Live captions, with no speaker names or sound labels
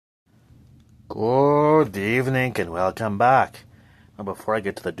Good evening and welcome back. Now, before I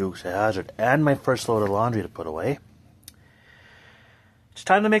get to the Dukes of Hazzard and my first load of laundry to put away, it's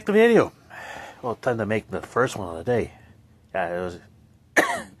time to make the video. Well, time to make the first one of the day. Yeah, it was.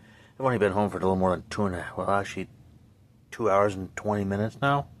 I've only been home for a little more than 2 hours and 20 minutes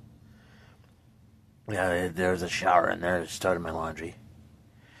now. Yeah, there's a shower in there. I started my laundry.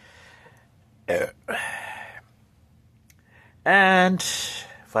 And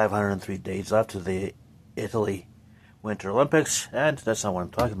 503 days left to the Italy Winter Olympics, and that's not what I'm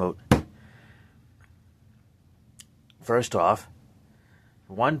talking about. First off,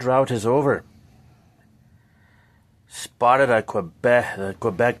 one drought is over. Spotted a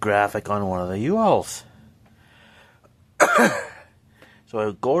Quebec graphic on one of the U-Hauls. So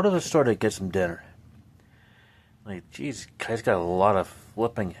I go to the store to get some dinner. Like, geez, guy's got a lot of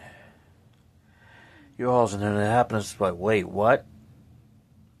flipping U-Hauls, and then it happens. Like, wait, what?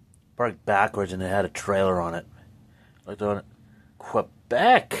 Parked backwards, and it had a trailer on it. Looked on it.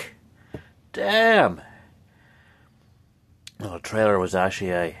 Quebec! Damn! Well, the trailer was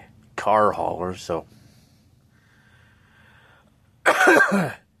actually a car hauler, so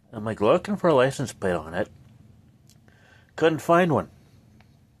I'm like looking for a license plate on it. Couldn't find one.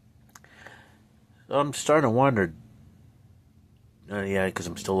 So I'm starting to wonder. Yeah, because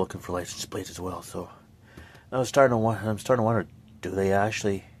I'm still looking for license plates as well. So I'm starting to wonder, do they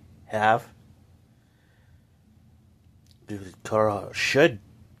actually have? Should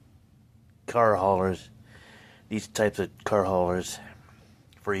car haulers, these types of car haulers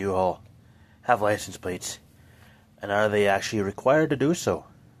for U-Haul, have license plates? And are they actually required to do so?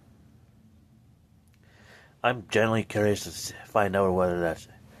 I'm generally curious to find out whether that's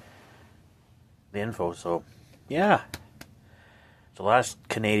the info. So, yeah. The last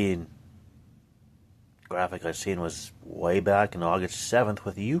Canadian graphic I've seen was way back on August 7th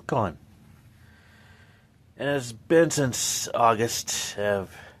with Yukon. And it's been since August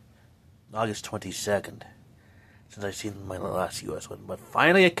 22nd since I've seen my last US one. But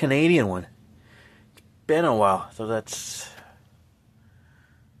finally a Canadian one. It's been a while. So that's...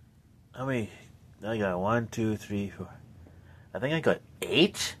 How many? I got 1, 2, 3, 4. I think I got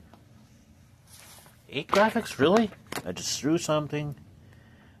 8? 8 graphics? Really? I just threw something.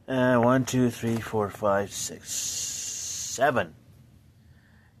 1, 2, 3, 4, 5, 6, 7.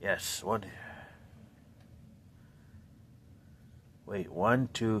 Yes, 1. Wait, 1,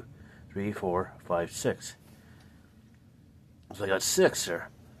 2, 3, 4, 5, 6. So I got 6 there.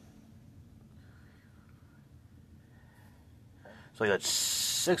 So I got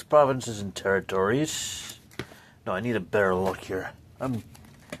 6 provinces and territories. No, I need a better look here.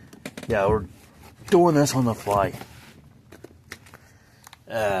 We're doing this on the fly.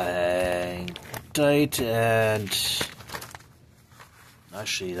 Tight and...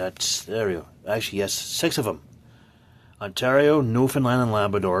 Actually, there we go. Actually, yes, 6 of them. Ontario, Newfoundland and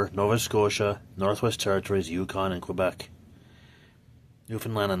Labrador, Nova Scotia, Northwest Territories, Yukon, and Quebec.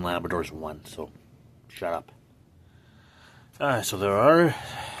 Newfoundland and Labrador is 1, so shut up. So there are...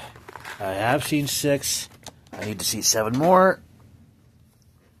 I have seen 6. I need to see 7 more.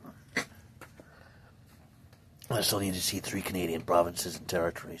 I still need to see 3 Canadian provinces and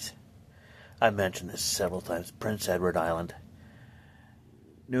territories. I've mentioned this several times. Prince Edward Island,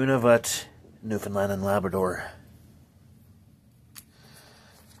 Nunavut, Newfoundland and Labrador.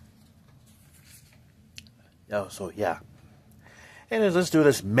 Oh, so yeah. Anyways, let's do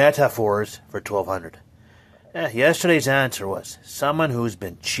this metaphors for 1200. Yesterday's answer was, someone who's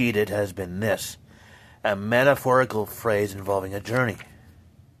been cheated has been this. A metaphorical phrase involving a journey.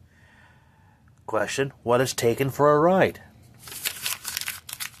 Question, what is taken for a ride?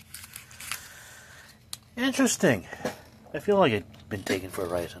 Interesting. I feel like I've been taken for a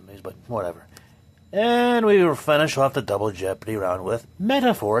ride sometimes, but whatever. And we will finish off the double jeopardy round with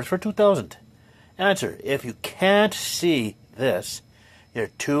metaphors for 2000. Answer, if you can't see this,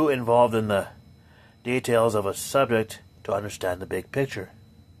 you're too involved in the details of a subject to understand the big picture.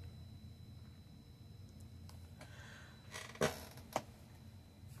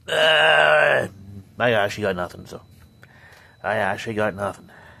 I actually got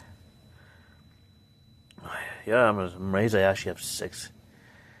nothing, Yeah, I'm amazed I actually have 6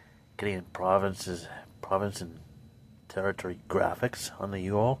 Canadian province and territory graphics on the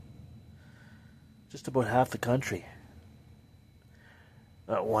U-Haul. Just about half the country.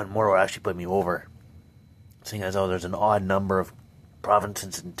 One more will actually put me over. Seeing as though there's an odd number of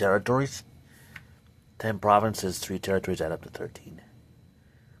provinces and territories. 10 provinces, 3 territories add up to 13.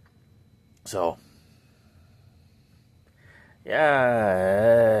 So,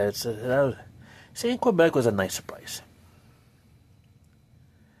 yeah, seeing Quebec was a nice surprise.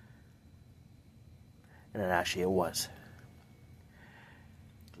 And it was.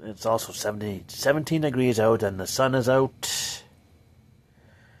 It's also 17 degrees out and the sun is out.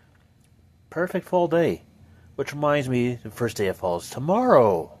 Perfect fall day. Which reminds me, the first day of fall is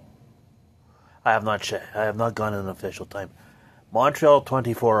tomorrow. I have not gone in an official time. Montreal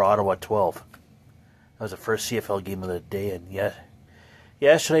 24, Ottawa 12. That was the first CFL game of the day, and yet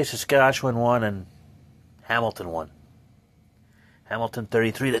yesterday Saskatchewan won and Hamilton won. Hamilton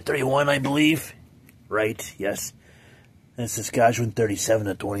 33-31, I believe. Right, yes. And Saskatchewan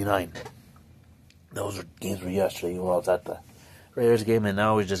 37-29. Those games were yesterday. Well, I was at the Raiders game, and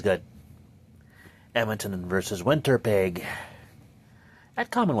now we just got Edmonton versus Winnipeg at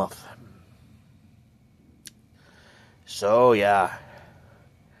Commonwealth. So yeah.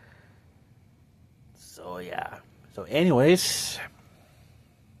 So anyways,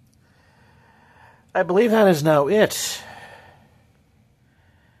 I believe that is now it.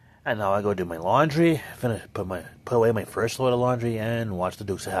 And now I go do my laundry, put away my first load of laundry, and watch the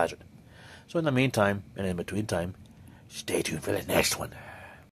Dukes of Hazzard. So in the meantime, and in between time, stay tuned for the next one.